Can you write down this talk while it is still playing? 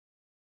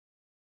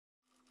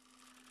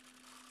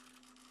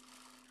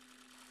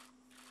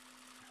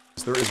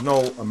There is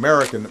no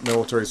American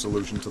military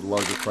solution to the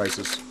larger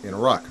crisis in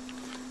Iraq.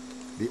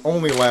 The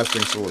only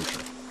lasting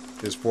solution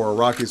is for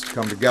Iraqis to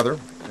come together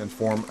and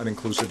form an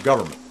inclusive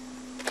government,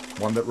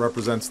 one that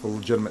represents the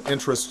legitimate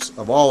interests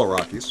of all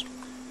Iraqis,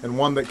 and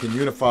one that can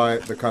unify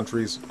the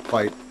country's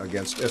fight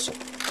against ISIL.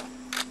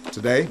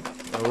 Today,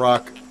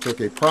 Iraq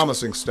took a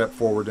promising step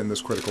forward in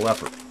this critical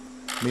effort.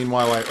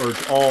 Meanwhile, I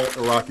urge all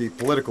Iraqi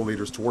political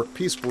leaders to work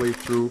peacefully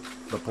through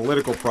the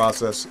political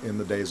process in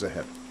the days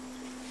ahead.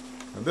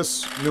 Now,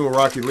 this new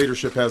Iraqi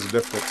leadership has a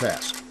difficult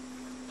task.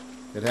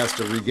 It has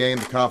to regain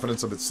the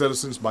confidence of its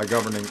citizens by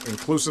governing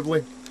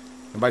inclusively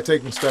and by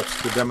taking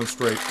steps to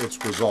demonstrate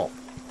its resolve.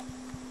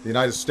 The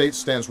United States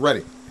stands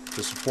ready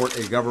to support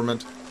a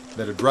government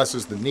that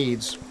addresses the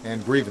needs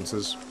and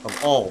grievances of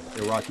all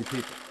Iraqi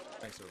people.